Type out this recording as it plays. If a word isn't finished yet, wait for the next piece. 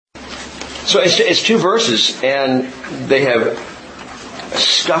So it's two verses, and they have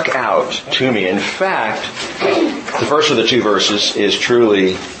stuck out to me. In fact, the first of the two verses is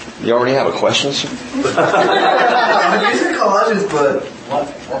truly... You already have a question? I'm using Colossians, but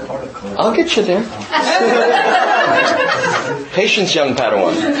what part of Colossians? I'll get you there. Patience, young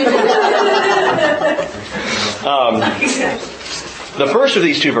Padawan. The first of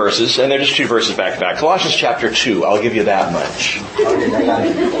these two verses, and they're just two verses back to back. Colossians chapter 2, I'll give you that much.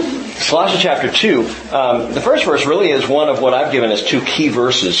 Colossians chapter 2, the first verse really is one of what I've given as two key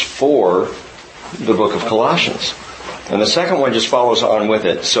verses for the book of Colossians. And the second one just follows on with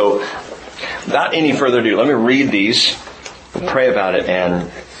it. So, without any further ado, let me read these, we'll pray about it, and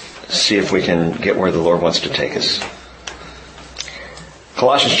see if we can get where the Lord wants to take us.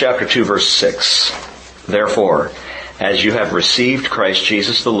 Colossians chapter 2, verse 6. Therefore, as you have received Christ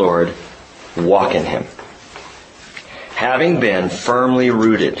Jesus the Lord, walk in Him, having been firmly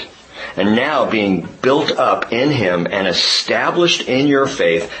rooted, and now being built up in Him and established in your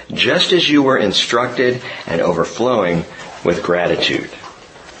faith, just as you were instructed, and overflowing with gratitude.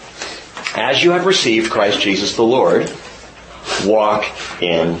 As you have received Christ Jesus the Lord, walk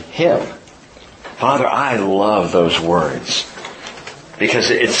in Him. Father, I love those words because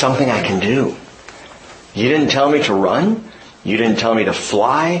it's something I can do. You didn't tell me to run. You didn't tell me to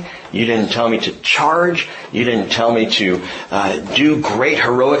fly. You didn't tell me to charge. You didn't tell me to do great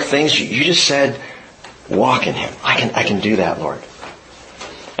heroic things. You just said, walk in Him. I can do that, Lord.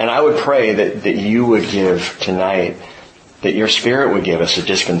 And I would pray that you would give tonight, that your Spirit would give us a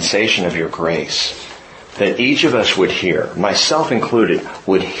dispensation of your grace. That each of us would hear, myself included,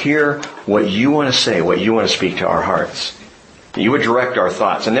 would hear what you want to say, what you want to speak to our hearts. You would direct our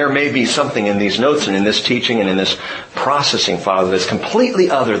thoughts. And there may be something in these notes and in this teaching and in this processing, Father, that's completely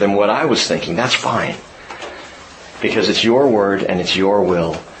other than what I was thinking. That's fine. Because it's your word and it's your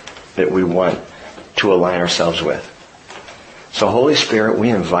will that we want to align ourselves with. So, Holy Spirit, we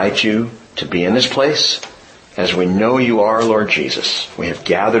invite you to be in this place as we know you are, Lord Jesus. We have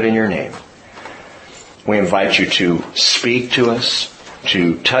gathered in your name. We invite you to speak to us,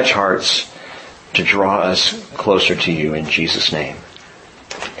 to touch hearts, to draw us closer to you in Jesus' name.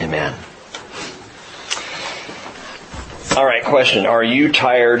 Amen. All right, question. Are you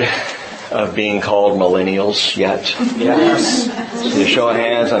tired of being called millennials yet? Yes. So you show of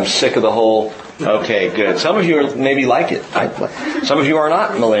hands, I'm sick of the whole... Okay, good. Some of you maybe like it. Some of you are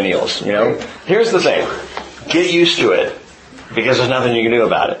not millennials, you know. Here's the thing. Get used to it, because there's nothing you can do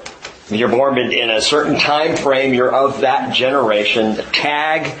about it. You're born in a certain time frame. You're of that generation.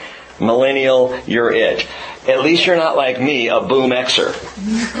 Tag millennial, you're it. At least you're not like me, a boom Xer.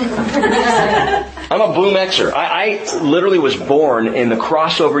 I'm a boom Xer. I literally was born in the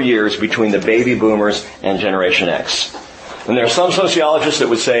crossover years between the baby boomers and Generation X. And there are some sociologists that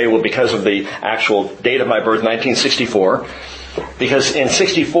would say, well, because of the actual date of my birth, 1964, because in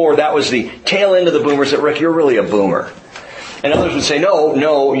 64, that was the tail end of the boomers, that, Rick, you're really a boomer. And others would say,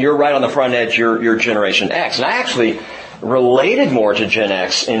 no, you're right on the front edge, you're Generation X. And I actually related more to Gen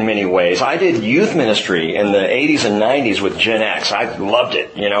X in many ways. I did youth ministry in the 80s and 90s with Gen X. I loved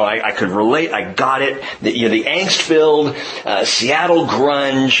it. You know, I could relate. I got it. The angst-filled Seattle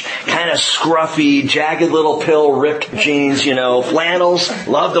grunge, kind of scruffy, jagged little pill, ripped jeans, you know, flannels.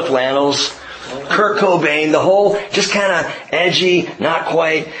 Love the flannels. Kurt Cobain, the whole just kind of edgy, not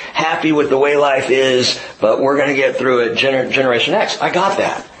quite happy with the way life is, but we're going to get through it. Generation X. I got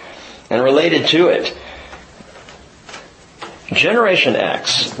that and related to it. Generation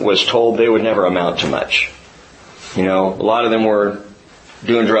X was told they would never amount to much. You know, a lot of them were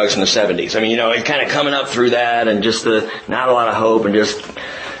doing drugs in the 70s. I mean, you know, kind of coming up through that and just not a lot of hope and just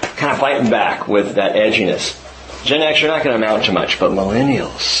kind of fighting back with that edginess. Gen X, you're not going to amount to much, but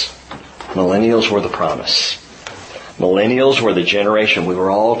millennials were the promise. Millennials were the generation we were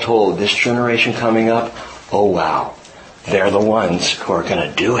all told, this generation coming up, oh wow, they're the ones who are going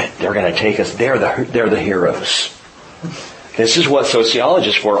to do it. They're going to take us. They're the heroes. This is what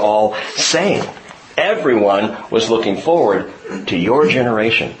sociologists were all saying. Everyone was looking forward to your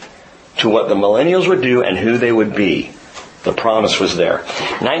generation, to what the millennials would do and who they would be. The promise was there.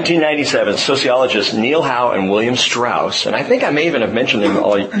 1997, sociologists Neil Howe and William Strauss, and I think I may even have mentioned them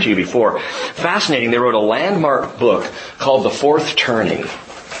all to you before. Fascinating, they wrote a landmark book called The Fourth Turning.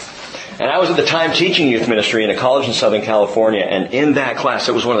 And I was at the time teaching youth ministry in a college in Southern California, and in that class,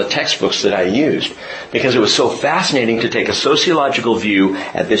 it was one of the textbooks that I used, because it was so fascinating to take a sociological view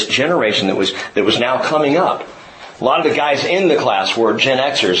at this generation that was now coming up. A lot of the guys in the class were Gen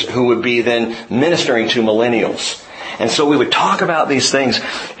Xers who would be then ministering to millennials. And so we would talk about these things,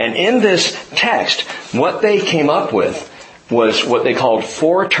 and in this text, what they came up with was what they called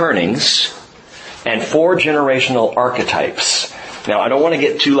 4 turnings and 4 generational archetypes. Now, I don't want to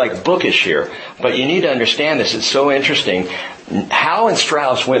get too bookish here, but you need to understand this. It's so interesting. Howe and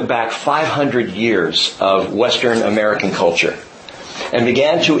Strauss went back 500 years of Western American culture and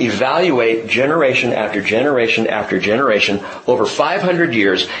began to evaluate generation after generation after generation over 500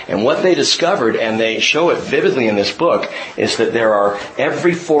 years. And what they discovered, and they show it vividly in this book, is that there are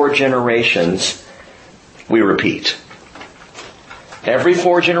every 4 generations we repeat. Every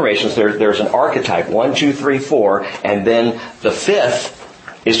 4 generations, there's an archetype, 1, 2, 3, 4, and then the 5th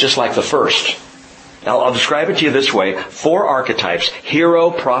is just like the first. Now, I'll describe it to you this way. 4 archetypes: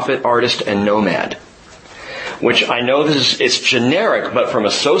 hero, prophet, artist, and nomad. Which I know it's generic, but from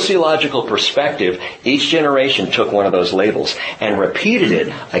a sociological perspective, each generation took one of those labels and repeated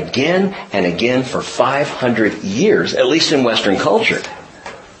it again and again for 500 years, at least in Western culture.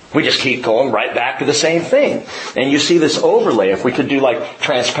 We just keep going right back to the same thing. And you see this overlay. If we could do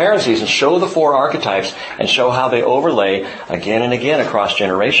transparencies and show the 4 archetypes and show how they overlay again and again across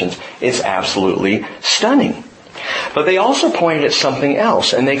generations, it's absolutely stunning. But they also pointed at something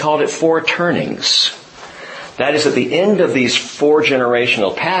else, and they called it 4 turnings. That is, at the end of these 4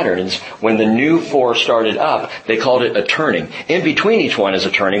 generational patterns, when the new 4 started up, they called it a turning. In between each one is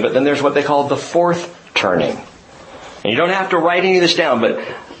a turning, but then there's what they call the 4th turning. And you don't have to write any of this down, but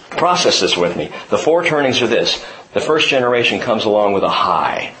process this with me. The 4 turnings are this. The first generation comes along with a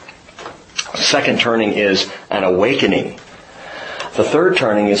high. The second turning is an awakening. The third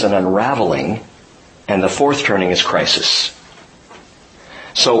turning is an unraveling. And the 4th turning is crisis.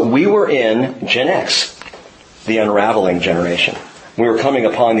 So we were in Gen X, the unraveling generation. We were coming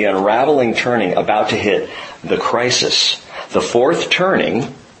upon the unraveling turning, about to hit the crisis. The 4th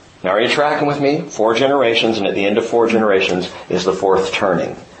turning, now are you tracking with me? 4 generations, and at the end of 4 generations is the 4th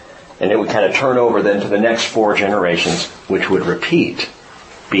turning. And it would kind of turn over then to the next 4 generations, which would repeat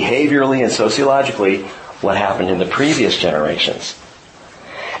behaviorally and sociologically what happened in the previous generations.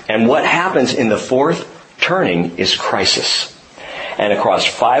 And what happens in the 4th turning is crisis. And across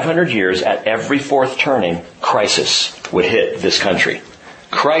 500 years, at every 4th turning, crisis would hit this country.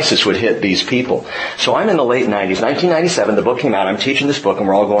 Crisis would hit these people. So I'm in the late 90s, 1997, the book came out, I'm teaching this book, and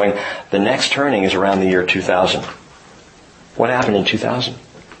we're all going, the next turning is around the year 2000. What happened in 2000?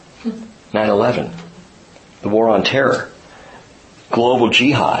 9/11. The war on terror. Global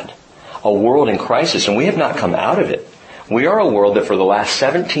jihad. A world in crisis, and we have not come out of it. We are a world that for the last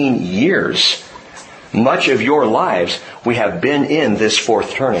 17 years, much of your lives, we have been in this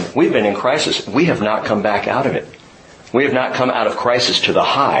 4th turning. We've been in crisis. We have not come back out of it. We have not come out of crisis to the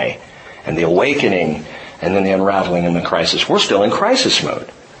high and the awakening and then the unraveling and the crisis. We're still in crisis mode.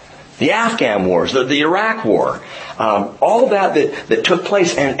 The Afghan wars, the Iraq war, all that took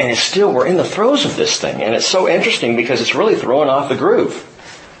place, and still we're in the throes of this thing. And it's so interesting because it's really throwing off the groove.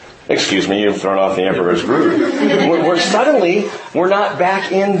 Excuse me, you've thrown off the emperor's groove. We're not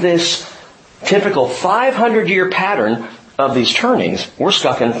back in this typical 500-year pattern of these turnings. We're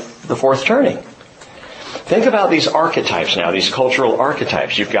stuck in the 4th turning. Think about these archetypes now, these cultural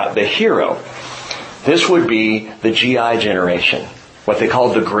archetypes. You've got the hero. This would be the GI generation, what they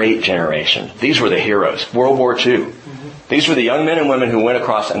called the Great Generation. These were the heroes. World War II. These were the young men and women who went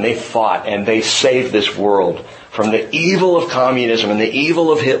across and they fought and they saved this world from the evil of communism and the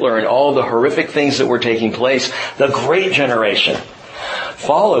evil of Hitler and all the horrific things that were taking place. The Great Generation.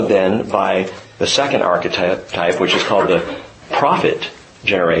 Followed then by the second archetype, which is called the Prophet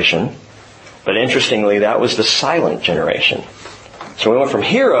Generation. But interestingly, that was the silent generation. So we went from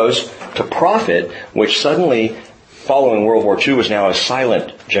heroes to prophet, which suddenly, following World War II, was now a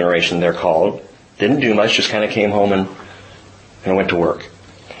silent generation, they're called. Didn't do much, just kind of came home and went to work.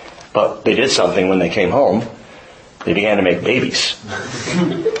 But they did something when they came home. They began to make babies.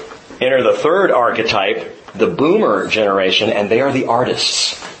 Enter the third archetype, the boomer generation, and they are the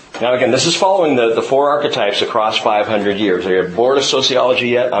artists. Now again, this is following the 4 archetypes across 500 years. Are you bored of sociology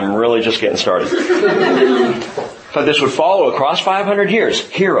yet? I'm really just getting started. But this would follow across 500 years.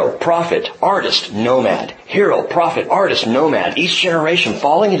 Hero, prophet, artist, nomad. Hero, prophet, artist, nomad. Each generation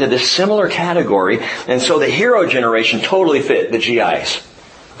falling into this similar category. And so the hero generation totally fit the GIs.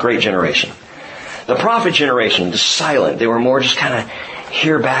 Great generation. The prophet generation, just silent. They were more just kind of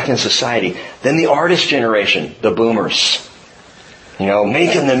here back in society. Then the artist generation, the boomers. You know,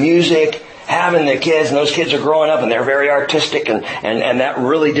 making the music, having the kids, and those kids are growing up and they're very artistic, and that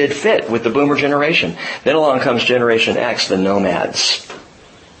really did fit with the boomer generation. Then along comes Generation X, the nomads.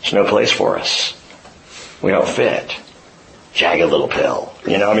 There's no place for us. We don't fit. Jagged little pill.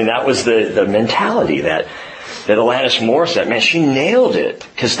 You know, I mean, that was the mentality that Alanis Morissette, man, she nailed it.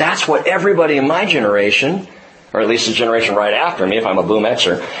 Because that's what everybody in my generation or at least the generation right after me, if I'm a Boom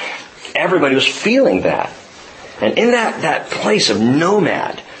Xer, everybody was feeling that. And in that place of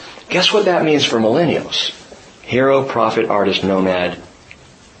nomad, guess what that means for millennials? Hero, prophet, artist, nomad,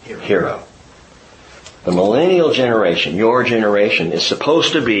 hero. The millennial generation, your generation, is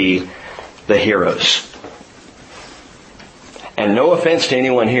supposed to be the heroes. And no offense to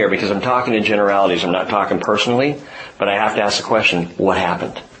anyone here, because I'm talking in generalities, I'm not talking personally, but I have to ask the question, what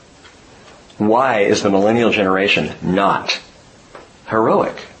happened? Why is the millennial generation not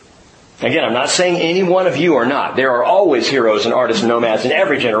heroic? Again, I'm not saying any one of you are not. There are always heroes and artists and nomads in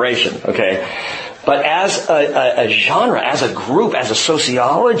every generation, okay? But as a genre, as a group, as a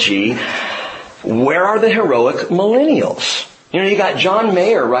sociology, where are the heroic millennials? You got John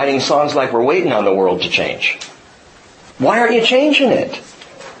Mayer writing songs like We're Waiting on the World to Change. Why aren't you changing it?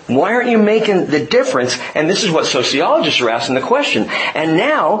 Why aren't you making the difference? And this is what sociologists are asking the question. And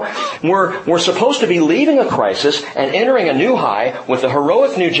now, we're supposed to be leaving a crisis and entering a new high with a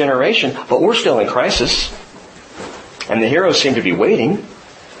heroic new generation, but we're still in crisis. And the heroes seem to be waiting.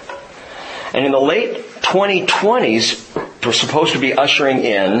 And in the late 2020s, we're supposed to be ushering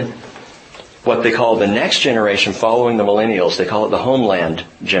in what they call the next generation following the millennials. They call it the homeland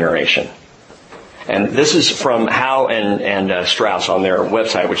generation. And this is from Howe and Strauss on their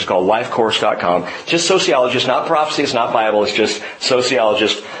website, which is called lifecourse.com. Just sociologists, not prophecy, it's not Bible, it's just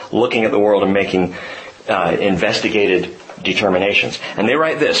sociologists looking at the world and making investigated determinations. And they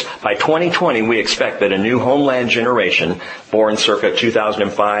write this: by 2020, we expect that a new homeland generation, born circa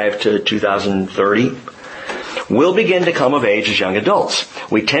 2005 to 2030, will begin to come of age as young adults.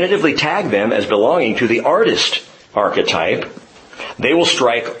 We tentatively tag them as belonging to the artist archetype. They will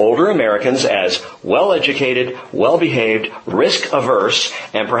strike older Americans as well-educated, well-behaved, risk-averse,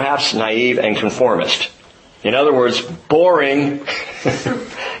 and perhaps naive and conformist. In other words, boring,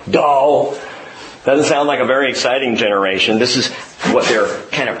 dull. Doesn't sound like a very exciting generation. This is what they're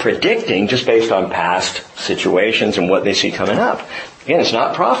kind of predicting just based on past situations and what they see coming up. Again, it's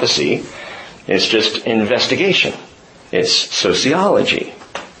not prophecy. It's just investigation. It's sociology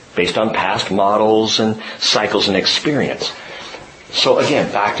based on past models and cycles and experience. So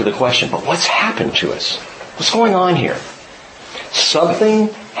again, back to the question, but what's happened to us? What's going on here? Something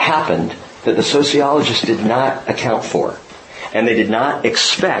happened that the sociologists did not account for. And they did not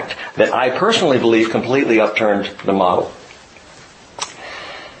expect, that I personally believe completely upturned the model.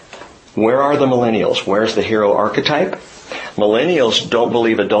 Where are the millennials? Where's the hero archetype? Millennials don't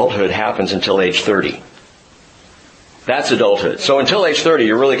believe adulthood happens until age 30. That's adulthood. So until age 30,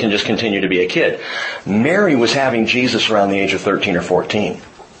 you really can just continue to be a kid. Mary was having Jesus around the age of 13 or 14.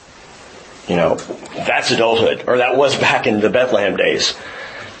 That's adulthood. Or that was back in the Bethlehem days.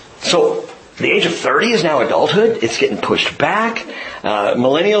 So the age of 30 is now adulthood. It's getting pushed back.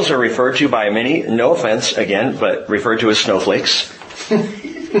 Millennials are referred to by many, no offense again, but referred to as snowflakes.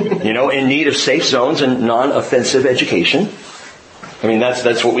 In need of safe zones and non-offensive education. I mean,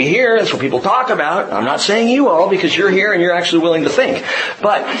 that's what we hear. That's what people talk about. I'm not saying you all, because you're here and you're actually willing to think.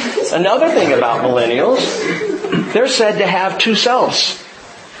 But another thing about millennials, they're said to have two selves.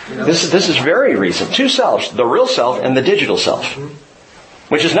 This is very recent. Two selves. The real self and the digital self.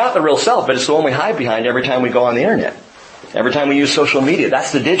 Which is not the real self, but it's the one we hide behind every time we go on the internet. Every time we use social media.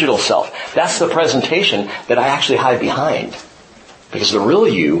 That's the digital self. That's the presentation that I actually hide behind. Because the real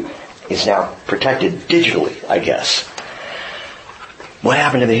you is now protected digitally, I guess. What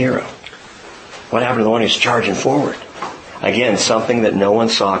happened to the hero? What happened to the one who's charging forward? Again, something that no one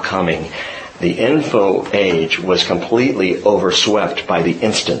saw coming. The info age was completely overswept by the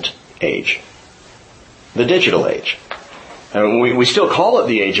instant age. The digital age. And we still call it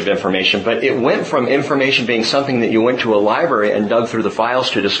the age of information, but it went from information being something that you went to a library and dug through the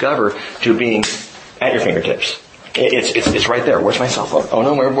files to discover to being at your fingertips. It's right there. Where's my cell phone? Oh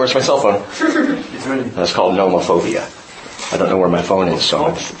no, where's my cell phone? That's called nomophobia. I don't know where my phone is, so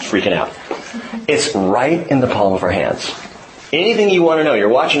I'm freaking out. It's right in the palm of our hands. Anything you want to know. You're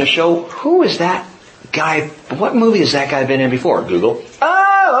watching a show. Who is that guy? What movie has that guy been in before? Google.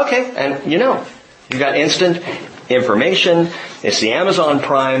 Oh, okay. And you got instant information. It's the Amazon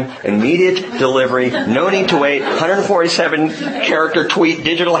Prime, immediate delivery, no need to wait, 147 character tweet,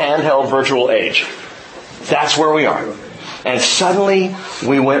 digital handheld virtual age. That's where we are. And suddenly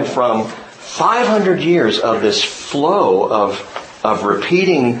we went from 500 years of this flow of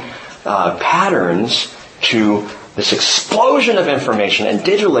repeating patterns to this explosion of information and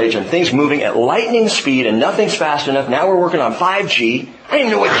digital age and things moving at lightning speed and nothing's fast enough. Now we're working on 5G. I don't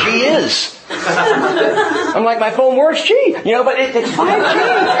even know what G is. I'm like, my phone works G. But it's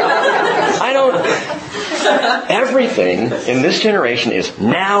 5G. Everything in this generation is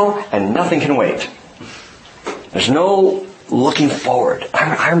now and nothing can wait. There's no looking forward.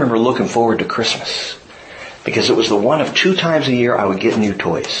 I remember looking forward to Christmas because it was the one of 2 times a year I would get new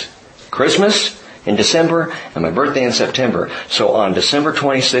toys. Christmas in December and my birthday in September. So on December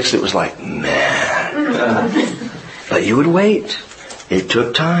 26th, it was like, man. But you would wait. It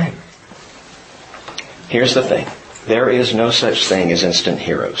took time. Here's the thing. There is no such thing as instant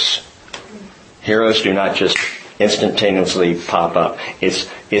heroes. Heroes do not just instantaneously pop up. It's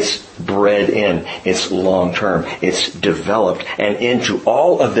bred in. It's long term. It's developed. And into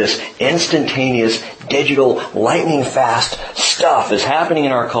all of this instantaneous, digital, lightning fast stuff that's happening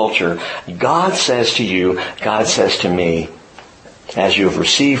in our culture, God says to you, God says to me, as you have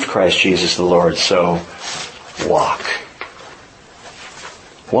received Christ Jesus the Lord, so walk.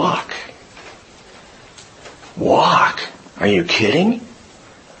 Walk. Walk. Are you kidding?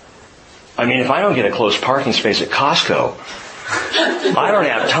 I mean, if I don't get a close parking space at Costco, I don't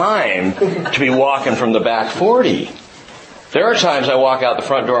have time to be walking from the back 40. There are times I walk out the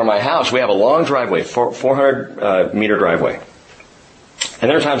front door of my house. We have a long driveway, 400 meter driveway. And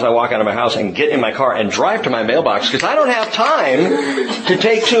there are times I walk out of my house and get in my car and drive to my mailbox because I don't have time to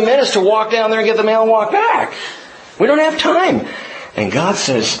take 2 minutes to walk down there and get the mail and walk back. We don't have time. And God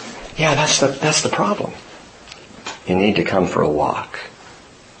says, yeah, that's the problem. You need to come for a walk.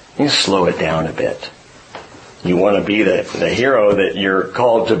 You slow it down a bit. You want to be the hero that you're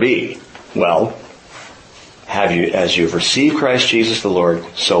called to be. Well, as you've received Christ Jesus the Lord,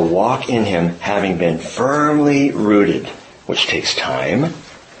 so walk in Him, having been firmly rooted, which takes time,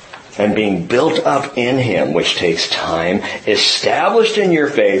 and being built up in Him, which takes time, established in your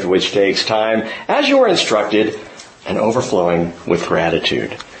faith, which takes time, as you are instructed, and overflowing with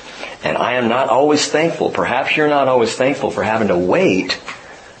gratitude. And I am not always thankful. Perhaps you're not always thankful for having to wait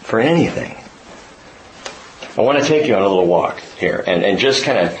for anything. I want to take you on a little walk here. And just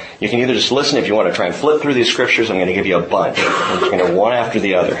kind of, you can either just listen if you want to try and flip through these scriptures. I'm going to give you a bunch. I'm just going to one after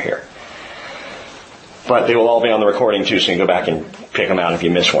the other here. But they will all be on the recording too, so you can go back and pick them out if you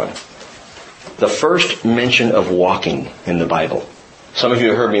miss one. The first mention of walking in the Bible. Some of you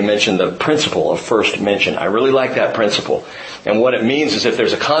have heard me mention the principle of first mention. I really like that principle. And what it means is if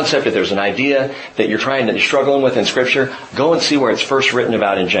there's a concept, if there's an idea that you're struggling with in Scripture, go and see where it's first written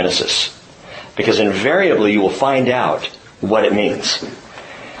about in Genesis. Because invariably you will find out what it means.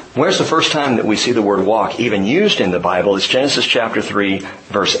 Where's the first time that we see the word walk even used in the Bible? It's Genesis chapter 3,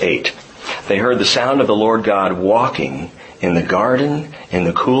 verse 8. They heard the sound of the Lord God walking in the garden in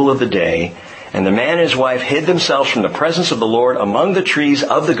the cool of the day. And the man and his wife hid themselves from the presence of the Lord among the trees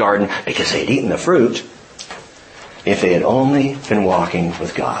of the garden because they had eaten the fruit. If they had only been walking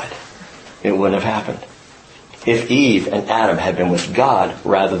with God, it wouldn't have happened. If Eve and Adam had been with God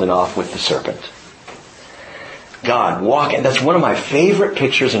rather than off with the serpent. God walking. That's one of my favorite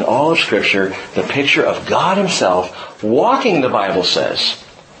pictures in all of Scripture. The picture of God Himself walking, the Bible says.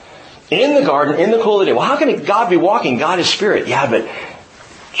 In the garden, in the cool of the day. Well, how can God be walking? God is Spirit. Yeah, but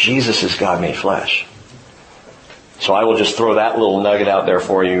Jesus is God made flesh. So I will just throw that little nugget out there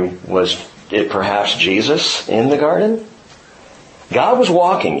for you. Was it perhaps Jesus in the garden? God was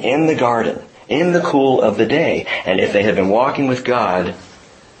walking in the garden, in the cool of the day. And if they had been walking with God,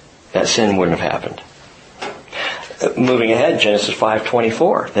 that sin wouldn't have happened. Moving ahead, Genesis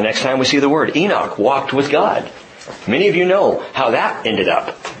 5:24. The next time we see the word, Enoch walked with God. Many of you know how that ended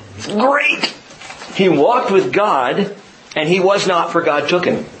up. It's great! He walked with God, and he was not, for God took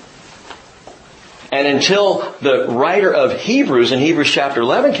him. And until the writer of Hebrews in Hebrews chapter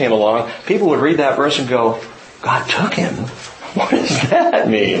 11 came along, people would read that verse and go, God took him? What does that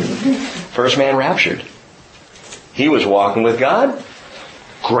mean? First man raptured. He was walking with God.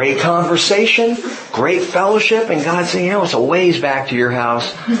 Great conversation. Great fellowship. And God said, it's a ways back to your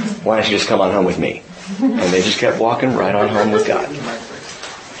house. Why don't you just come on home with me? And they just kept walking right on home with God.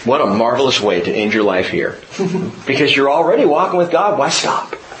 What a marvelous way to end your life here. Because you're already walking with God. Why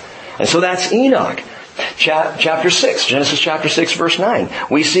stop? And so that's Enoch. Chapter 6, Genesis chapter 6, verse 9.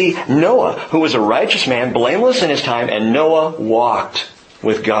 We see Noah, who was a righteous man, blameless in his time, and Noah walked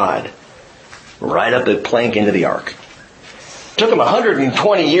with God. Right up the plank into the ark. Took him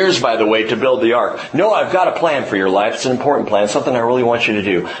 120 years, by the way, to build the ark. Noah, I've got a plan for your life. It's an important plan. Something I really want you to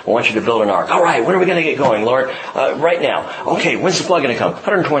do. I want you to build an ark. All right, when are we going to get going, Lord? Right now. Okay, when's the flood going to come?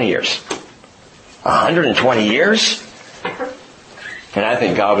 120 years. 120 years? And I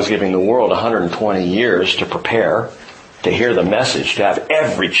think God was giving the world 120 years to prepare, to hear the message, to have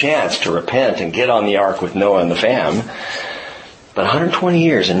every chance to repent and get on the ark with Noah and the fam. But 120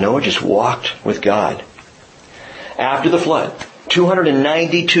 years, and Noah just walked with God. After the flood,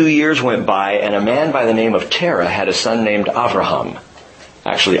 292 years went by, and a man by the name of Terah had a son named Abraham.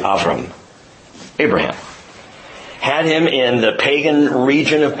 Actually, Abraham. had him in the pagan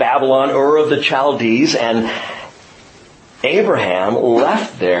region of Babylon, Ur of the Chaldees, and Abraham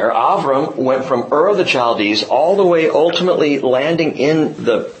left there. Avram went from Ur of the Chaldees all the way, ultimately landing in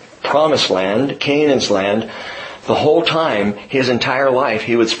the promised land, Canaan's land. The whole time, his entire life,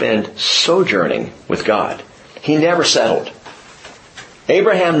 he would spend sojourning with God. He never settled.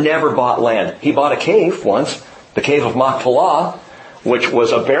 Abraham never bought land. He bought a cave once, the cave of Machpelah, which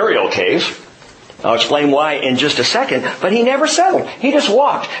was a burial cave. I'll explain why in just a second, but he never settled. He just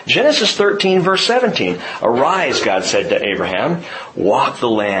walked. Genesis 13, verse 17. Arise, God said to Abraham, walk the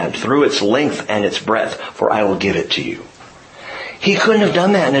land through its length and its breadth, for I will give it to you. He couldn't have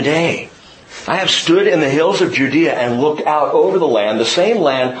done that in a day. I have stood in the hills of Judea and looked out over the land, the same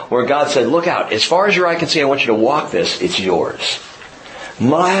land where God said, look out, as far as your eye can see, I want you to walk this, it's yours.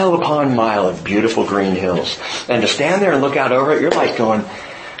 Mile upon mile of beautiful green hills. And to stand there and look out over it, you're like going,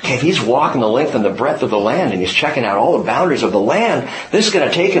 okay, if he's walking the length and the breadth of the land and he's checking out all the boundaries of the land, this is going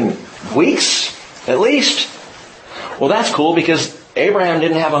to take him weeks, at least. Well, that's cool because Abraham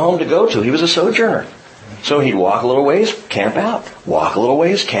didn't have a home to go to. He was a sojourner. So he'd walk a little ways, camp out. Walk a little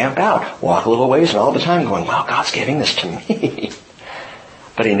ways, camp out. Walk a little ways, and all the time going, wow, God's giving this to me.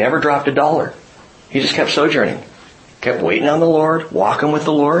 But he never dropped a dollar. He just kept sojourning. Kept waiting on the Lord, walking with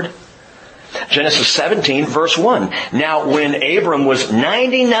the Lord. Genesis 17, verse 1. Now, when Abram was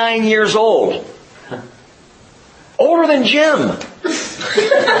 99 years old, older than Jim,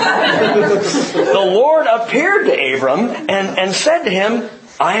 the Lord appeared to Abram and said to him,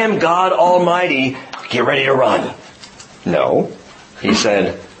 I am God Almighty. Get ready to run. No. He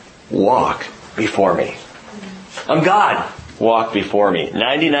said, walk before me. I'm God. Walk before me.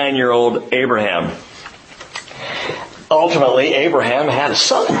 99-year-old Abraham. Ultimately, Abraham had a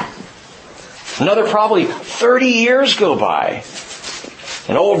son. Another probably 30 years go by.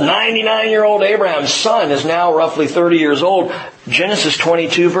 An old 99-year-old Abraham's son is now roughly 30 years old. Genesis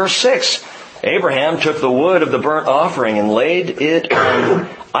 22, verse 6. Abraham took the wood of the burnt offering and laid it on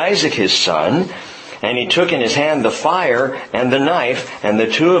Isaac his son. And he took in his hand the fire and the knife, and the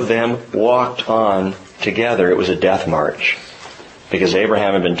two of them walked on together. It was a death march. Because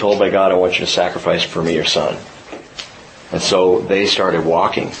Abraham had been told by God, I want you to sacrifice for me your son. And so they started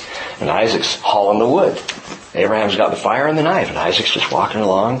walking. And Isaac's hauling the wood. Abraham's got the fire and the knife, and Isaac's just walking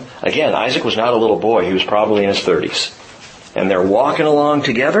along. Again, Isaac was not a little boy. He was probably in his 30s. And they're walking along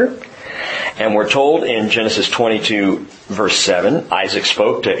together. And we're told in Genesis 22, verse 7, Isaac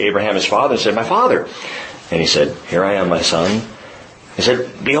spoke to Abraham his father and said, my father. And he said, here I am, my son. He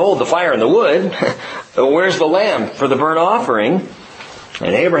said, behold the fire and the wood. Where's the lamb for the burnt offering?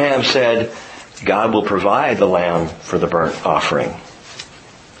 And Abraham said, God will provide the lamb for the burnt offering.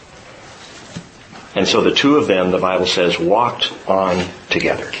 And so the two of them, the Bible says, walked on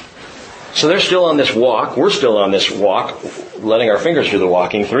together. So they're still on this walk. We're still on this walk, letting our fingers do the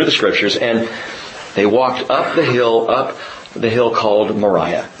walking through the Scriptures. And they walked up the hill called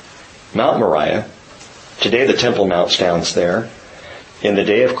Moriah. Mount Moriah. Today the Temple Mount stands there. In the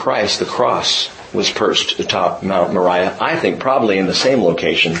day of Christ, the cross was perched atop Mount Moriah. I think probably in the same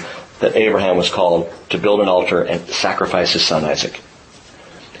location that Abraham was called to build an altar and sacrifice his son Isaac.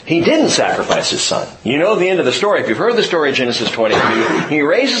 He didn't sacrifice his son. You know the end of the story. If you've heard the story in Genesis 22, he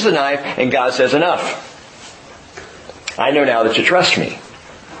raises the knife and God says, enough. I know now that you trust me.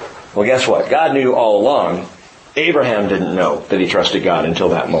 Well, guess what? God knew all along. Abraham didn't know that he trusted God until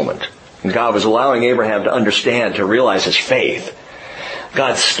that moment. And God was allowing Abraham to understand, to realize his faith.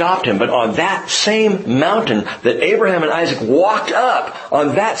 God stopped him, but on that same mountain that Abraham and Isaac walked up,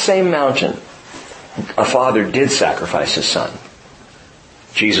 on that same mountain, a father did sacrifice his son.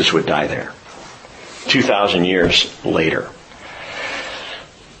 Jesus would die there. 2,000 years later.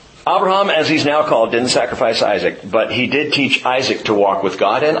 Abraham, as he's now called, didn't sacrifice Isaac, but he did teach Isaac to walk with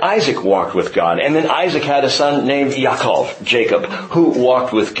God, and Isaac walked with God. And then Isaac had a son named Jacob, who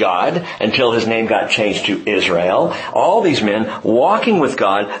walked with God until his name got changed to Israel. All these men walking with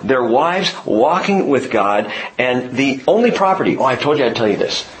God, their wives walking with God, and the only property, I told you I'd tell you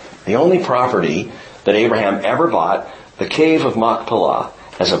this, the only property that Abraham ever bought, the cave of Machpelah,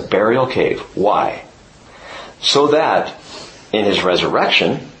 as a burial cave. Why? So that in his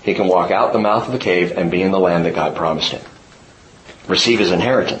resurrection, he can walk out the mouth of the cave and be in the land that God promised him. Receive his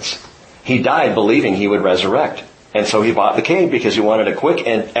inheritance. He died believing he would resurrect. And so he bought the cave because he wanted a quick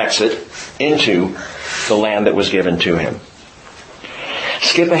exit into the land that was given to him.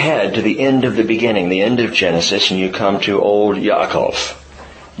 Skip ahead to the end of the beginning, the end of Genesis, and you come to old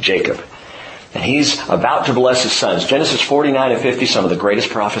Jacob. And he's about to bless his sons. Genesis 49 and 50, some of the greatest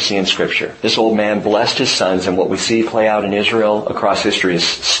prophecy in Scripture. This old man blessed his sons, and what we see play out in Israel across history is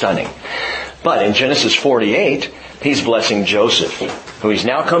stunning. But in Genesis 48, He's blessing Joseph, who he's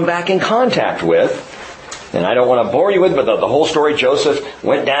now come back in contact with. And I don't want to bore you with, but the whole story, Joseph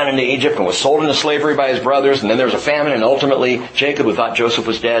went down into Egypt and was sold into slavery by his brothers. And then there was a famine, and ultimately Jacob, who thought Joseph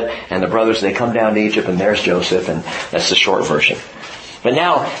was dead, and the brothers, they come down to Egypt, and there's Joseph, and that's the short version. But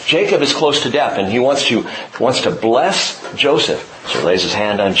now Jacob is close to death, and he wants to bless Joseph. So he lays his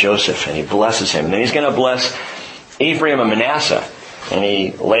hand on Joseph, and he blesses him. And then he's going to bless Ephraim and Manasseh. And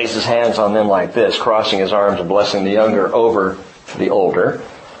he lays his hands on them like this, crossing his arms and blessing the younger over the older,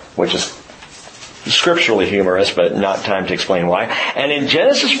 which is scripturally humorous, but not time to explain why. And in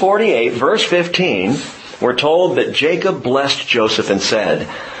Genesis 48, verse 15, we're told that Jacob blessed Joseph and said,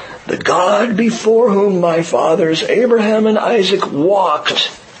 "The God before whom my fathers Abraham and Isaac walked,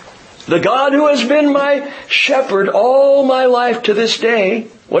 the God who has been my shepherd all my life to this day."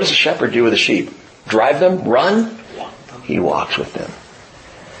 What does a shepherd do with a sheep? Drive them? Run? He walks with them.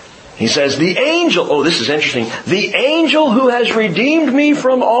 He says, "The angel," oh, this is interesting, "the angel who has redeemed me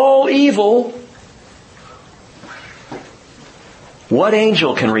from all evil." What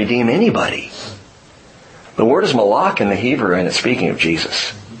angel can redeem anybody? The word is malach in the Hebrew, and it's speaking of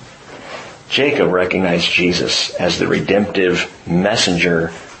Jesus. Jacob recognized Jesus as the redemptive messenger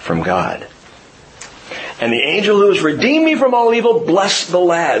from God. "And the angel who has redeemed me from all evil, bless the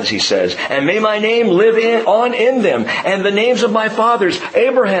lads," he says, "and may my name live in them, and the names of my fathers,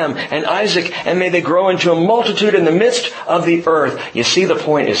 Abraham and Isaac, and may they grow into a multitude in the midst of the earth." You see, the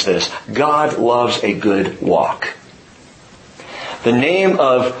point is this: God loves a good walk. The name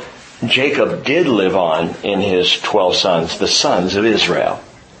of Jacob did live on in his 12 sons, the sons of Israel.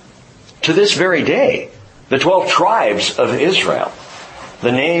 To this very day, the 12 tribes of Israel,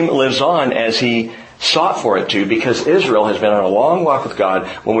 the name lives on as he sought for it to, because Israel has been on a long walk with God.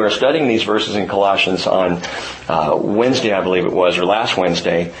 When we were studying these verses in Colossians on Wednesday, I believe it was, or last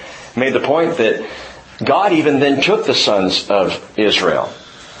Wednesday, made the point that God even then took the sons of Israel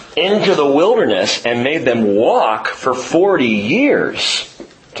into the wilderness and made them walk for 40 years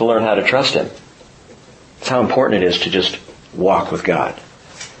to learn how to trust Him. That's how important it is to just walk with God.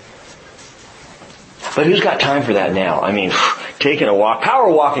 But who's got time for that now? I mean, taking a walk, power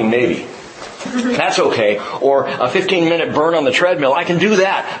walking maybe. That's okay. Or a 15-minute burn on the treadmill, I can do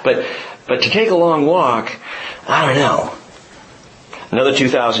that. But to take a long walk, I don't know. Another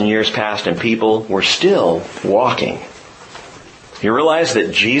 2,000 years passed and people were still walking. You realize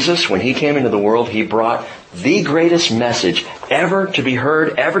that Jesus, when He came into the world, He brought the greatest message ever to be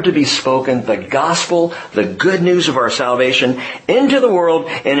heard, ever to be spoken, the gospel, the good news of our salvation, into the world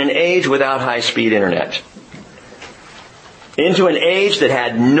in an age without high-speed internet. Into an age that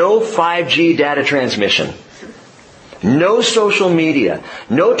had no 5G data transmission. No social media.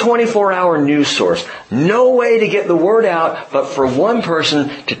 No 24-hour news source. No way to get the word out but for one person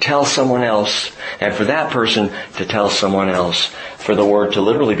to tell someone else. And for that person to tell someone else. For the word to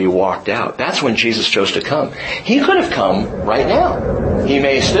literally be walked out. That's when Jesus chose to come. He could have come right now. He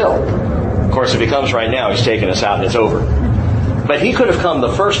may still. Of course, if He comes right now, He's taken us out and it's over. But He could have come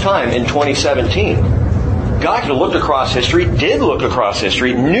the first time in 2017. God could have looked across history, did look across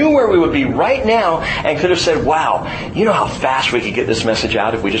history, knew where we would be right now, and could have said, wow, you know how fast we could get this message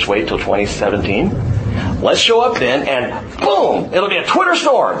out if we just wait till 2017? Let's show up then, and boom, it'll be a Twitter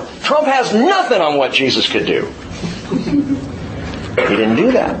storm. Trump has nothing on what Jesus could do. He didn't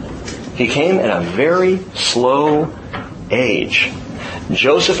do that. He came in a very slow age.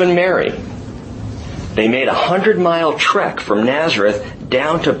 Joseph and Mary, they made a 100-mile trek from Nazareth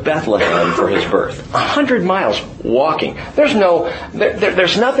down to Bethlehem for His birth. 100 miles walking. There's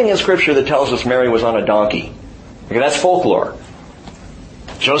nothing in Scripture that tells us Mary was on a donkey. Okay, that's folklore.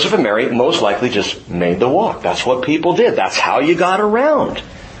 Joseph and Mary most likely just made the walk. That's what people did. That's how you got around.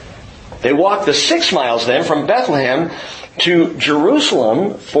 They walked the 6 miles then from Bethlehem to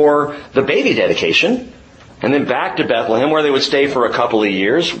Jerusalem for the baby dedication. And then back to Bethlehem, where they would stay for a couple of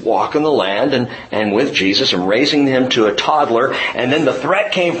years, walking the land and with Jesus and raising Him to a toddler. And then the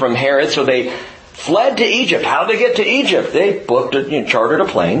threat came from Herod, so they fled to Egypt. How did they get to Egypt? They chartered a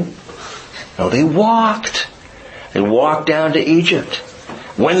plane. No, they walked. They walked down to Egypt.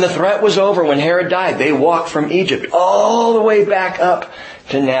 When the threat was over, when Herod died, they walked from Egypt all the way back up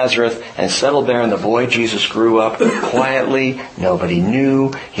to Nazareth and settled there, and the boy Jesus grew up quietly. Nobody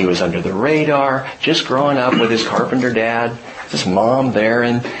knew. He was under the radar, just growing up with his carpenter dad, his mom there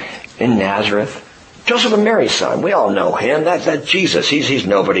in Nazareth. Joseph and Mary's son, we all know him. That's Jesus. He's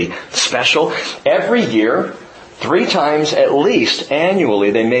nobody special. Every year, 3 times at least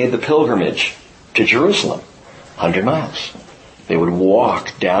annually, they made the pilgrimage to Jerusalem, 100 miles. They would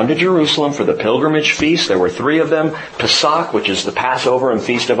walk down to Jerusalem for the pilgrimage feast. There were 3 of them. Pesach, which is the Passover and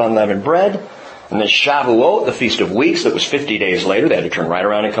Feast of Unleavened Bread. And then Shavuot, the Feast of Weeks, that was 50 days later. They had to turn right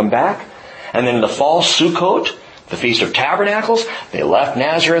around and come back. And then in the fall, Sukkot, the Feast of Tabernacles, they left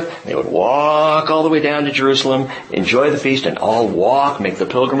Nazareth. They would walk all the way down to Jerusalem, enjoy the feast, and all walk, make the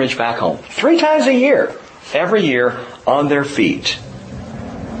pilgrimage back home. 3 times a year, every year, on their feet.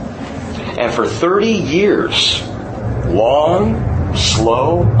 And for 30 years, long,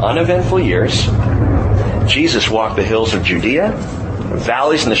 slow, uneventful years, Jesus walked the hills of Judea, the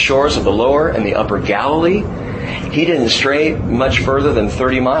valleys and the shores of the lower and the upper Galilee. He didn't stray much further than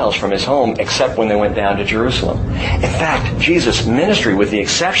 30 miles from his home, except when they went down to Jerusalem. In fact, Jesus' ministry, with the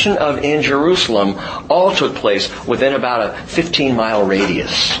exception of in Jerusalem, all took place within about a 15-mile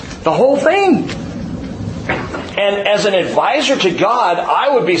radius. The whole thing. And as an advisor to God,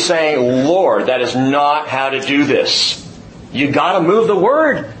 I would be saying, Lord, that is not how to do this. You got to move the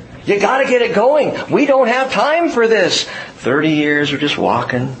Word. You got to get it going. We don't have time for this. 30 years of just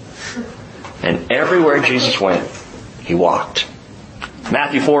walking. And everywhere Jesus went, He walked.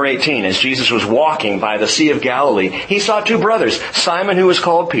 Matthew 4:18, as Jesus was walking by the Sea of Galilee, He saw 2 brothers, Simon, who was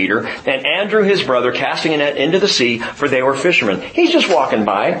called Peter, and Andrew, his brother, casting a net into the sea, for they were fishermen. He's just walking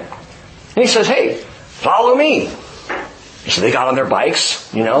by. And He says, hey, follow me. So they got on their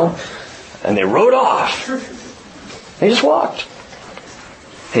bikes, and they rode off. They just walked.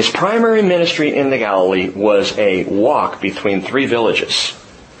 His primary ministry in the Galilee was a walk between 3 villages.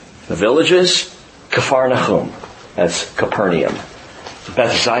 The villages, Capharnaum, that's Capernaum,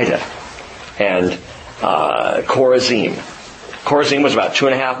 Bethsaida, and Chorazin. Chorazin was about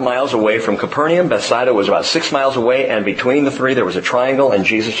 2.5 miles away from Capernaum. Bethsaida was about 6 miles away, and between the 3 there was a triangle, and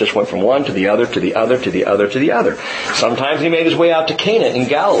Jesus just went from one to the other, to the other, to the other, to the other. Sometimes He made His way out to Cana in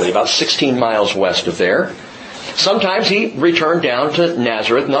Galilee, about 16 miles west of there. Sometimes He returned down to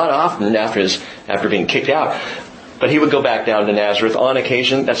Nazareth, not often after being kicked out. But He would go back down to Nazareth on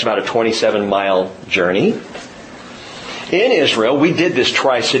occasion. That's about a 27-mile journey. In Israel, we did this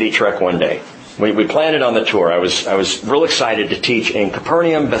Tri-City trek one day. We planned it on the tour. I was real excited to teach in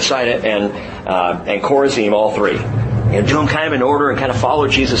Capernaum, Bethsaida, and Chorazin, all 3. Do them kind of in order and kind of follow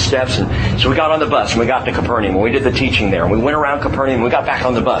Jesus' steps. And so we got on the bus and we got to Capernaum and we did the teaching there. And we went around Capernaum and we got back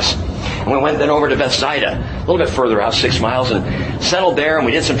on the bus. And we went then over to Bethsaida, a little bit further out, 6 miles, and settled there, and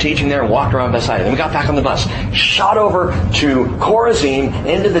we did some teaching there and walked around Bethsaida. Then we got back on the bus, shot over to Chorazin,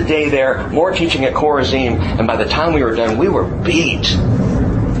 ended the day there, more teaching at Chorazin, and by the time we were done, we were beat.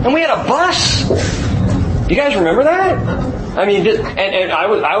 And we had a bus! You guys remember that? I mean, and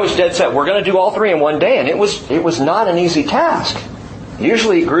I was dead set, we're going to do all 3 in one day, and it was not an easy task.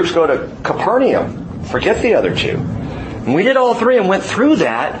 Usually groups go to Capernaum, forget the other 2. And we did all 3 and went through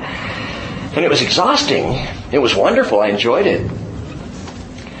that, and it was exhausting. It was wonderful. I enjoyed it.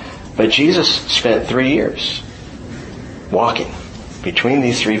 But Jesus spent 3 years walking between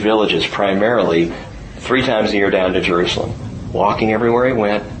these 3 villages, primarily 3 times a year down to Jerusalem. Walking everywhere He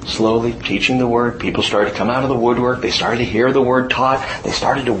went, slowly teaching the Word. People started to come out of the woodwork. They started to hear the Word taught. They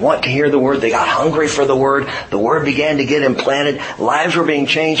started to want to hear the Word. They got hungry for the Word. The Word began to get implanted. Lives were being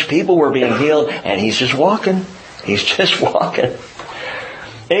changed. People were being healed. And He's just walking. He's just walking.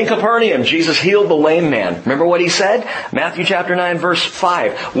 In Capernaum, Jesus healed the lame man. Remember what He said? Matthew chapter 9, verse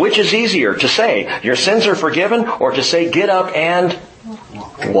 5. Which is easier, to say, your sins are forgiven, or to say, get up and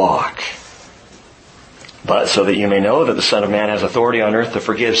walk? But so that you may know that the Son of Man has authority on earth to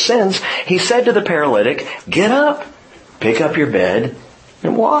forgive sins, He said to the paralytic, get up, pick up your bed,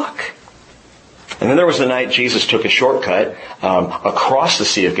 and walk. And then there was the night Jesus took a shortcut across the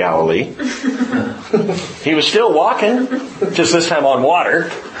Sea of Galilee. He was still walking, just this time on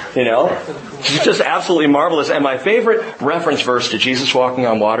water, It's just absolutely marvelous. And my favorite reference verse to Jesus walking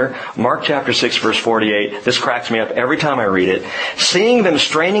on water, Mark chapter 6, verse 48. This cracks me up every time I read it. Seeing them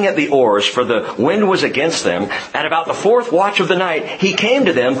straining at the oars, for the wind was against them, at about the 4th watch of the night, He came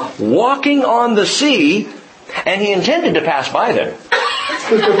to them, walking on the sea, and He intended to pass by them.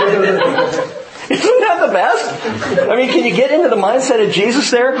 Isn't that the best? I mean, can you get into the mindset of Jesus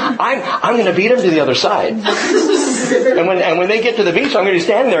there? I'm going to beat Him to the other side. And when they get to the beach, I'm going to be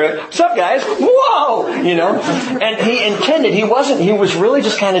standing there. What's up, guys? Whoa! And He intended. He was really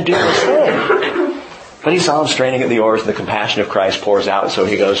just kind of doing His thing. But He saw them straining at the oars, and the compassion of Christ pours out. And so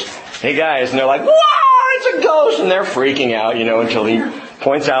He goes, hey guys. And they're like, whoa, it's a ghost. And they're freaking out, until He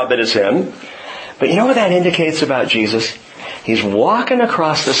points out that it's Him. But you know what that indicates about Jesus? He's walking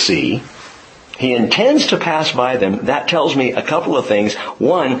across the sea. He intends to pass by them. That tells me a couple of things.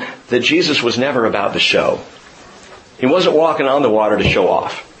 One, that Jesus was never about the show. He wasn't walking on the water to show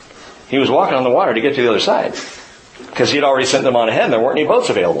off. He was walking on the water to get to the other side. Because He had already sent them on ahead and there weren't any boats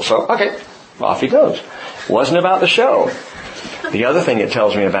available. So, okay, off He goes. Wasn't about the show. The other thing it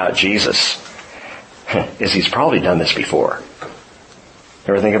tells me about Jesus is he's probably done this before.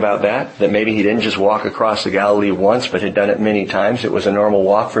 Ever think about that? That maybe he didn't just walk across the Galilee once, but had done it many times. It was a normal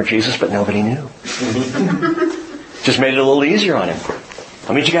walk for Jesus, but nobody knew. Just made it a little easier on him.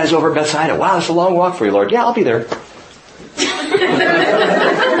 I'll meet you guys over at Bethsaida. Wow, it's a long walk for you, Lord. Yeah, I'll be there.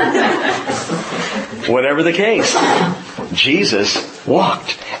 Whatever the case, Jesus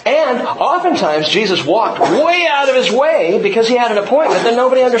walked. And oftentimes Jesus walked way out of his way because he had an appointment that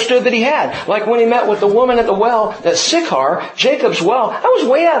nobody understood that he had. Like when he met with the woman at the well at Sychar, Jacob's well, that was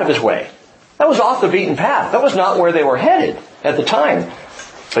way out of his way. That was off the beaten path. That was not where they were headed at the time.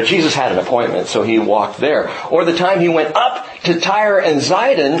 But Jesus had an appointment, so he walked there. Or the time he went up to Tyre and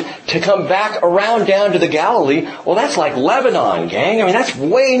Sidon to come back around down to the Galilee, well, that's like Lebanon, gang. I mean, that's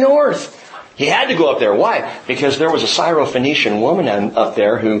way north. He had to go up there. Why? Because there was a Syro-Phoenician woman up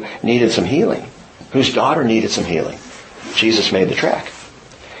there who needed some healing, whose daughter needed some healing. Jesus made the trek.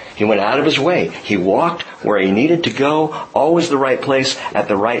 He went out of his way. He walked where he needed to go, always the right place at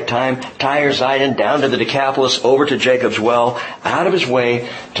the right time. Tyre, Sidon, down to the Decapolis, over to Jacob's well, out of his way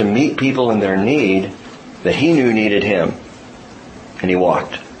to meet people in their need that he knew needed him. And he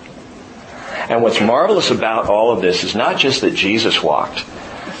walked. And what's marvelous about all of this is not just that Jesus walked,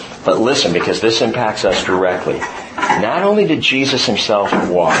 but listen, because this impacts us directly. Not only did Jesus himself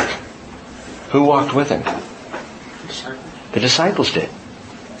walk, who walked with him? The disciples did.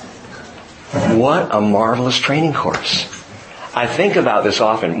 What a marvelous training course. I think about this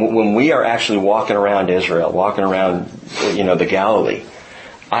often. When we are actually walking around Israel, walking around, the Galilee,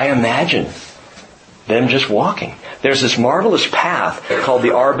 I imagine them just walking. There's this marvelous path called the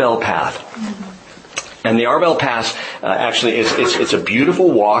Arbel Path. And the Arbel Pass actually it's a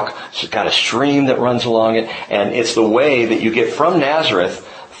beautiful walk. It's got a stream that runs along it, and it's the way that you get from Nazareth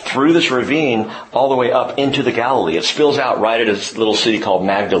through this ravine all the way up into the Galilee. It spills out right at a little city called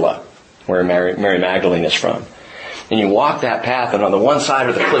Magdala, where Mary Magdalene is from. And you walk that path, and on the one side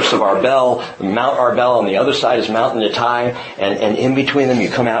are the cliffs of Arbel, Mount Arbel, on the other side is Mount Nettai, and in between them you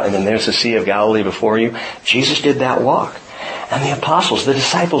come out, and then there's the Sea of Galilee before you. Jesus did that walk. And the apostles, the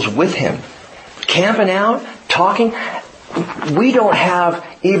disciples with him, camping out, talking. We don't have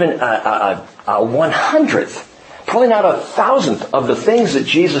even a 100th, probably not a 1,000th of the things that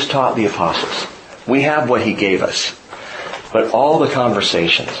Jesus taught the apostles. We have what he gave us. But all the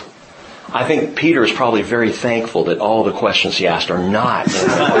conversations. I think Peter is probably very thankful that all the questions he asked are not in the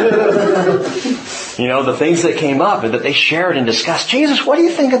Bible. The things that came up and that they shared and discussed. Jesus, what do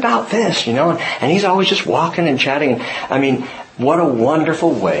you think about this? And he's always just walking and chatting. I mean, what a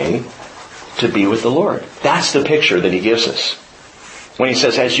wonderful way to be with the Lord. That's the picture that he gives us. When he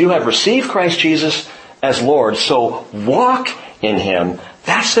says, as you have received Christ Jesus as Lord, so walk in him.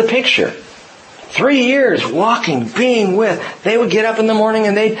 That's the picture. 3 years walking, being with. They would get up in the morning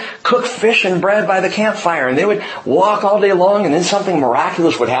and they'd cook fish and bread by the campfire. And they would walk all day long, and then something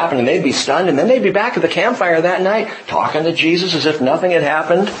miraculous would happen and they'd be stunned. And then they'd be back at the campfire that night talking to Jesus as if nothing had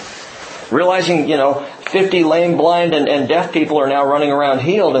happened. Realizing, 50 lame, blind, and deaf people are now running around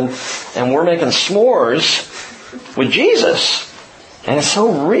healed, and we're making s'mores with Jesus. And it's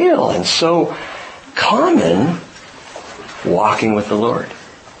so real and so common, walking with the Lord.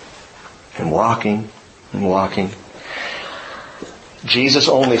 And walking and walking. Jesus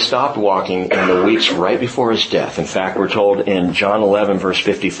only stopped walking in the weeks right before his death. In fact, we're told in John 11, verse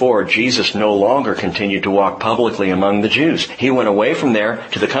 54, Jesus no longer continued to walk publicly among the Jews. He went away from there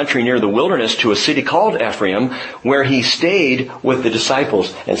to the country near the wilderness to a city called Ephraim, where he stayed with the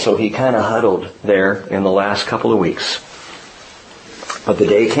disciples. And so he kind of huddled there in the last couple of weeks. But the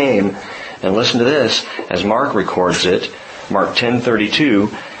day came, and listen to this, as Mark records it, Mark 10:32,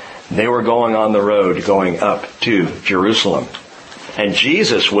 they were going on the road going up to Jerusalem. And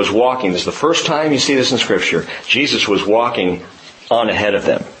Jesus was walking. This is the first time you see this in Scripture. Jesus was walking on ahead of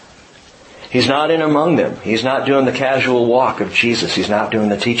them. He's not in among them. He's not doing the casual walk of Jesus. He's not doing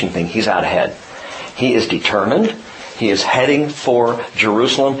the teaching thing. He's out ahead. He is determined. He is heading for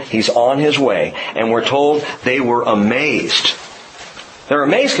Jerusalem. He's on his way. And we're told they were amazed. They're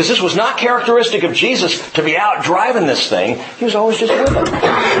amazed because this was not characteristic of Jesus to be out driving this thing. He was always just with them.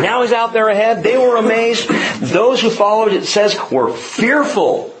 Now he's out there ahead. They were amazed. Those who followed, it says, were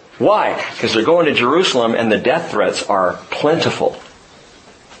fearful. Why? Because they're going to Jerusalem and the death threats are plentiful.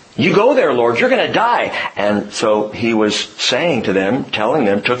 You go there, Lord, you're going to die. And so he was saying to them, telling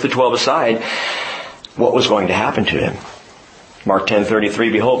them, took the 12 aside, what was going to happen to him. Mark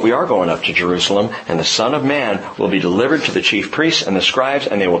 10:33, behold, we are going up to Jerusalem, and the Son of Man will be delivered to the chief priests and the scribes,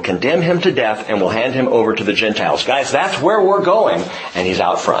 and they will condemn him to death and will hand him over to the Gentiles. Guys, that's where we're going. And he's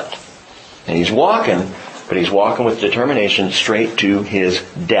out front. And he's walking, But he's walking with determination straight to his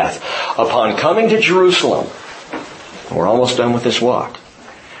death. Upon coming to Jerusalem, we're almost done with this walk.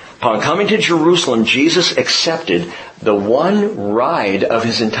 Upon coming to Jerusalem, Jesus accepted the one ride of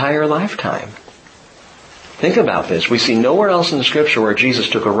his entire lifetime. Think about this. We see nowhere else in the Scripture where Jesus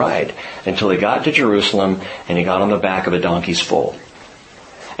took a ride until he got to Jerusalem and he got on the back of a donkey's foal.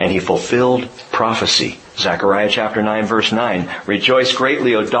 And he fulfilled prophecy. Zechariah chapter 9, verse 9. Rejoice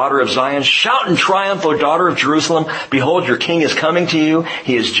greatly, O daughter of Zion. Shout in triumph, O daughter of Jerusalem. Behold, your king is coming to you.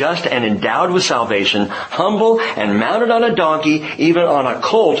 He is just and endowed with salvation, humble and mounted on a donkey, even on a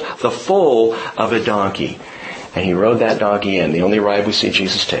colt, the foal of a donkey. And he rode that donkey in, the only ride we see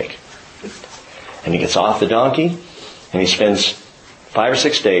Jesus take. And he gets off the donkey, and he spends 5 or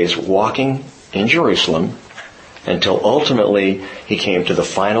 6 days walking in Jerusalem until ultimately he came to the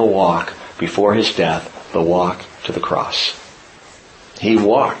final walk before his death, the walk to the cross. He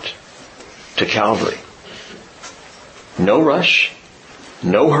walked to Calvary. No rush,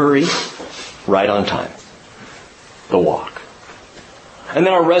 no hurry, right on time. The walk. And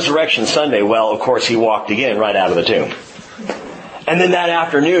then on Resurrection Sunday, well, of course, he walked again right out of the tomb. And then that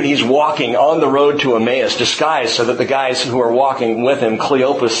afternoon, he's walking on the road to Emmaus, disguised so that the guys who are walking with him,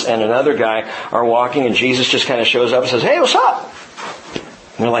 Cleopas and another guy, are walking, and Jesus just kind of shows up and says, "Hey, what's up?"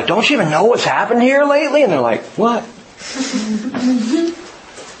 And they're like, "Don't you even know what's happened here lately?" And they're like, "What?"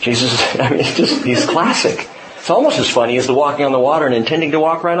 Jesus, he's classic. It's almost as funny as the walking on the water and intending to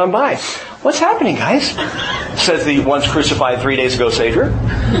walk right on by. "What's happening, guys?" says the once crucified 3 days ago Savior.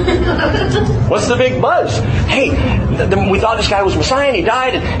 "What's the big buzz? Hey, we thought this guy was Messiah and he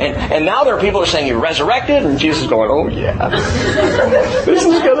died, and now there are people who are saying he resurrected," and Jesus is going, "Oh yeah, this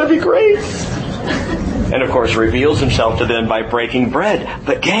is going to be great." And of course reveals himself to them by breaking bread.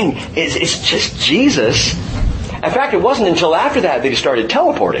 But gang, it's just Jesus. In fact, it wasn't until after that he started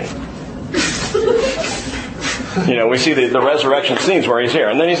teleporting. You know, we see the resurrection scenes where he's here,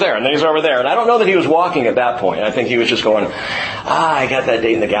 and then he's there, and then he's over there. And I don't know that he was walking at that point. I think he was just going, I got that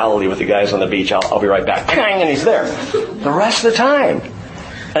date in the Galilee with the guys on the beach. I'll be right back. And he's there. The rest of the time,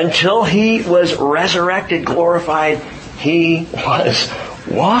 until he was resurrected, glorified, he was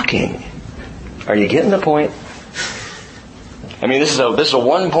walking. Are you getting the point? I mean, this is a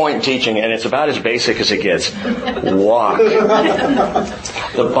one-point teaching, and it's about as basic as it gets. Walk.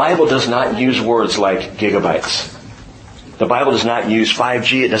 The Bible does not use words like gigabytes. The Bible does not use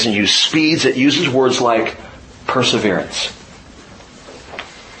 5G. It doesn't use speeds. It uses words like perseverance,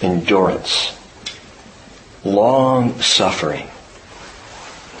 endurance, long-suffering,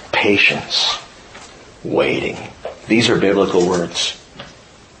 patience, waiting. These are biblical words.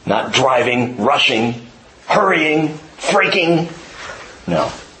 Not driving, rushing, hurrying, freaking.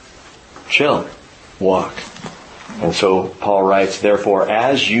 No. Chill. Walk. And so Paul writes, therefore,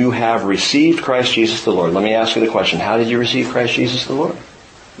 as you have received Christ Jesus the Lord. Let me ask you the question. How did you receive Christ Jesus the Lord?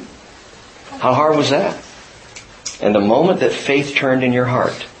 How hard was that? And the moment that faith turned in your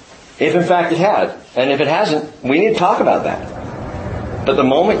heart, if in fact it had, and if it hasn't, we need to talk about that. But the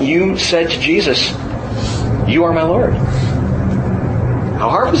moment you said to Jesus, you are my Lord. How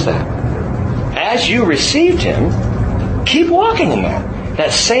hard was that? As you received Him, keep walking in that.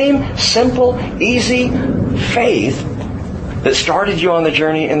 That same simple, easy faith that started you on the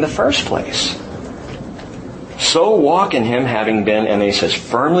journey in the first place. So walk in Him, having been, and then he says,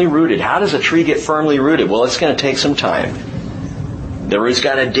 firmly rooted. How does a tree get firmly rooted? Well, it's going to take some time. The roots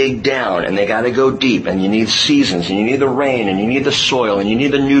got to dig down, and they got to go deep, and you need seasons, and you need the rain, and you need the soil, and you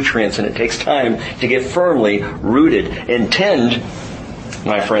need the nutrients, and it takes time to get firmly rooted. Intend,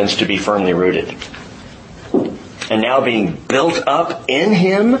 my friends, to be firmly rooted. And now being built up in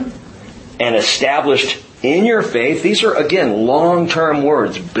Him and established in your faith. These are, again, long-term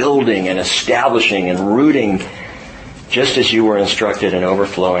words. Building and establishing and rooting, just as you were instructed, and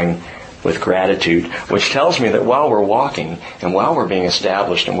overflowing with gratitude. Which tells me that while we're walking and while we're being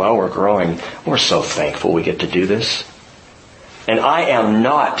established and while we're growing, we're so thankful we get to do this. And I am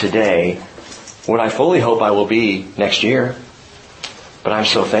not today what I fully hope I will be next year. But I'm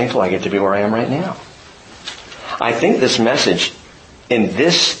so thankful I get to be where I am right now. I think this message in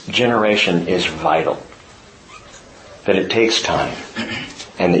this generation is vital. That it takes time.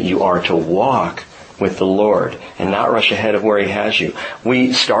 And that you are to walk with the Lord and not rush ahead of where He has you.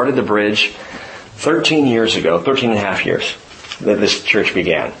 We started the bridge 13 years ago, 13 and a half years that this church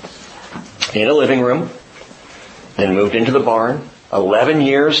began. In a living room. Then moved into the barn. 11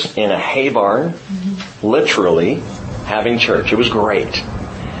 years in a hay barn. Literally having church. It was great.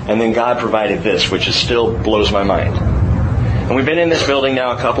 And then God provided this, which is still blows my mind. And we've been in this building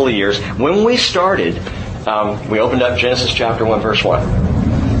now a couple of years. When we started, we opened up Genesis chapter 1, verse 1.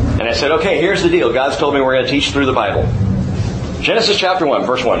 And I said, okay, here's the deal. God's told me we're going to teach through the Bible. Genesis chapter 1,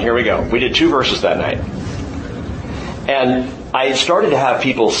 verse 1. Here we go. We did 2 verses that night. And I started to have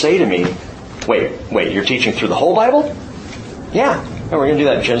people say to me, wait, you're teaching through the whole Bible? Yeah. And we're going to do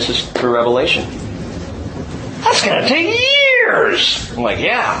that Genesis through Revelation. That's going to take years. I'm like,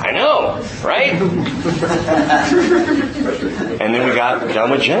 yeah, I know, right? And then we got done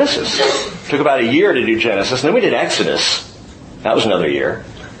with Genesis. Took about a year to do Genesis. And then we did Exodus. That was another year.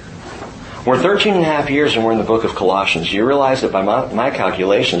 We're 13 and a half years and we're in the book of Colossians. You realize that by my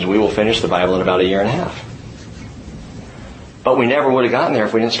calculations, we will finish the Bible in about a year and a half. But we never would have gotten there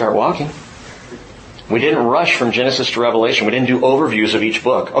if we didn't start walking. We didn't rush from Genesis to Revelation. We didn't do overviews of each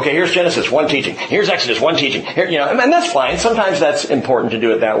book. Okay, here's Genesis, one teaching. Here's Exodus, one teaching. Here, and that's fine. Sometimes that's important to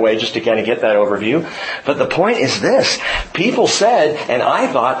do it that way, just to kind of get that overview. But the point is this. People said, and I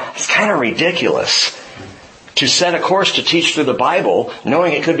thought, it's kind of ridiculous to set a course to teach through the Bible,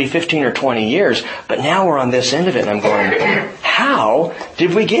 knowing it could be 15 or 20 years. But now we're on this end of it, and I'm going, how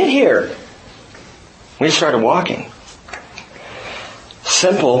did we get here? We just started walking.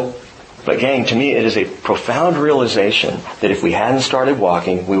 Simple. But gang, to me, it is a profound realization that if we hadn't started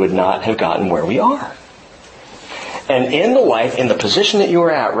walking, we would not have gotten where we are. And in the life, in the position that you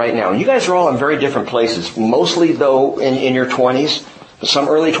are at right now, and you guys are all in very different places, mostly though in your 20s, some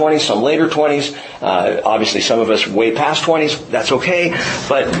early 20s, some later 20s, obviously some of us way past 20s, that's okay,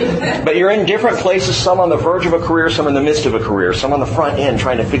 but you're in different places, some on the verge of a career, some in the midst of a career, some on the front end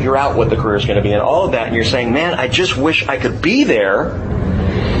trying to figure out what the career is going to be, and all of that, and you're saying, man, I just wish I could be there.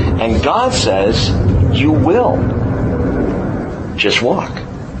 And God says, you will. Just walk.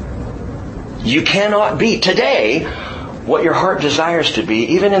 You cannot be today what your heart desires to be,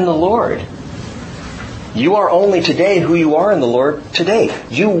 even in the Lord. You are only today who you are in the Lord today.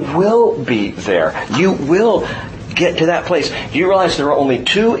 You will be there. You will get to that place. Do you realize there are only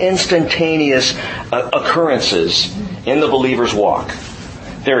 2 instantaneous occurrences in the believer's walk?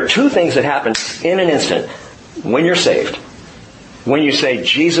 There are 2 things that happen in an instant when you're saved. When you say,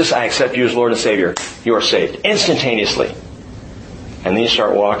 Jesus, I accept you as Lord and Savior, you are saved instantaneously. And then you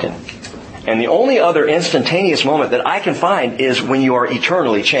start walking. And the only other instantaneous moment that I can find is when you are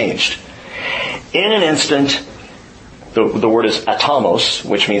eternally changed. In an instant, the word is atomos,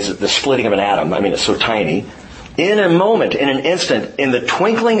 which means the splitting of an atom. I mean, it's so tiny. In a moment, in an instant, in the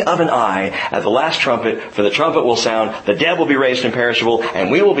twinkling of an eye, at the last trumpet, for the trumpet will sound, the dead will be raised imperishable, and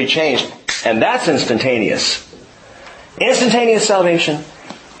we will be changed. And that's instantaneous. Instantaneous salvation,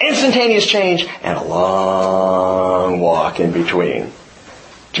 instantaneous change, and a long walk in between.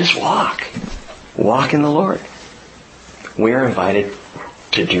 Just walk. Walk in the Lord. We are invited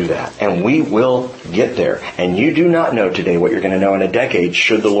to do that. And we will get there. And you do not know today what you're going to know in a decade,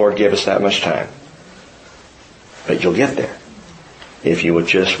 should the Lord give us that much time. But you'll get there if you would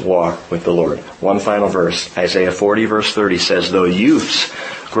just walk with the Lord. One final verse. Isaiah 40 verse 30 says, though youths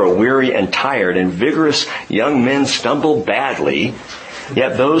grow weary and tired, and vigorous young men stumble badly,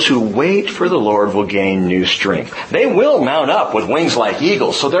 yet those who wait for the Lord will gain new strength. They will mount up with wings like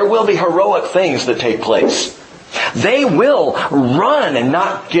eagles, so there will be heroic things that take place. They will run and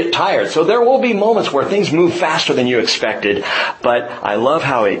not get tired, so there will be moments where things move faster than you expected, but I love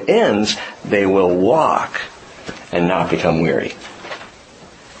how it ends. They will walk and not become weary.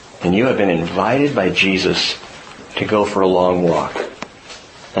 And you have been invited by Jesus to go for a long walk.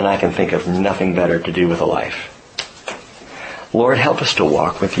 And I can think of nothing better to do with a life. Lord, help us to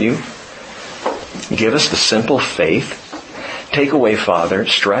walk with you. Give us the simple faith. Take away, Father,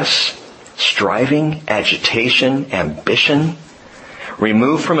 stress, striving, agitation, ambition.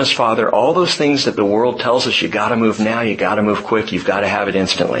 Remove from us, Father, all those things that the world tells us you got to move now, you got to move quick, you've got to have it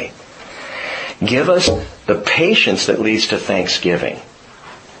instantly. Give us the patience that leads to thanksgiving.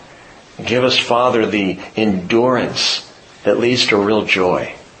 Give us, Father, the endurance that leads to real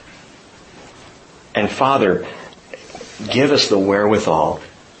joy. And Father, give us the wherewithal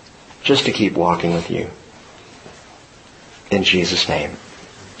just to keep walking with you. In Jesus' name,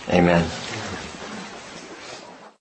 amen.